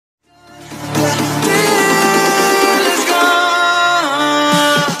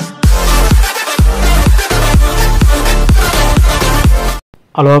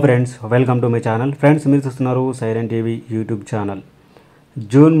Hello friends, welcome to my channel. Friends, మీరు చూస్తున్నారు siren TV YouTube channel.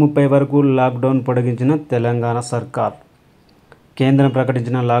 June 30 వరకు lockdown పొడిగించిన Telangana సర్కార్. కేంద్రం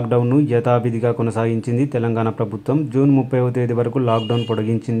ప్రకటించిన లాక్డౌన్ను యథావిధిగా కొనసాగించింది తెలంగాణ ప్రభుత్వం. జూన్ 30వ తేదీ వరకు లాక్డౌన్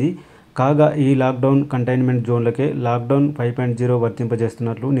పొడిగించింది. కాగా ఈ లాక్డౌన్ కంటైన్మెంట్ జోన్లకే లాక్డౌన్ 5.0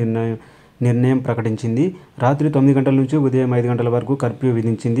 వర్తింపజేస్తున్నట్లు నిర్ణయం ప్రకటించింది. రాత్రి 9 గంటల నుంచి ఉదయం 5 గంటల వరకు కర్ఫ్యూ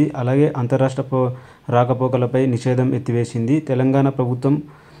విధించింది. అలాగే అంతరాష్ట్ర రాకపోకలపై నిషేధం ఎత్తివేసింది తెలంగాణ ప్రభుత్వం.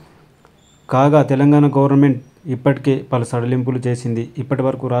 కాగా తెలంగాణ గవర్నమెంట్ ఇప్పటికే పలు సడలింపులు చేసింది. ఇప్పటి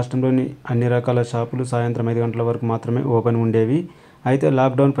వరకు రాష్ట్రంలోని అన్ని రకాల షాపులు సాయంత్రం 5 గంటల వరకు మాత్రమే ఓపెన్ ఉండేవి. అయితే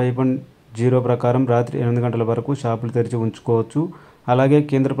లాక్డౌన్ 5.0 ప్రకారం రాత్రి 8 గంటల వరకు షాపులు తెరిచి ఉంచుకోవచ్చు. అలాగే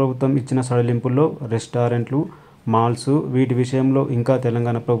కేంద్ర ప్రభుత్వం ఇచ్చిన సడలింపుల్లో రెస్టారెంట్లు, మాల్స్ వీటి విషయంలో ఇంకా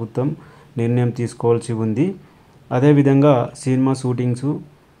తెలంగాణ ప్రభుత్వం నిర్ణయం తీసుకోవాల్సి ఉంది. అదేవిధంగా సినిమా షూటింగ్స్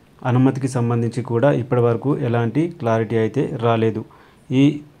అనుమతికి సంబంధించి కూడా ఇప్పటివరకు ఎలాంటి క్లారిటీ అయితే రాలేదు. ఈ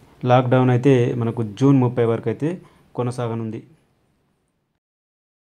లాక్డౌన్ అయితే మనకు జూన్ 30 వరకు అయితే కొనసాగనుంది.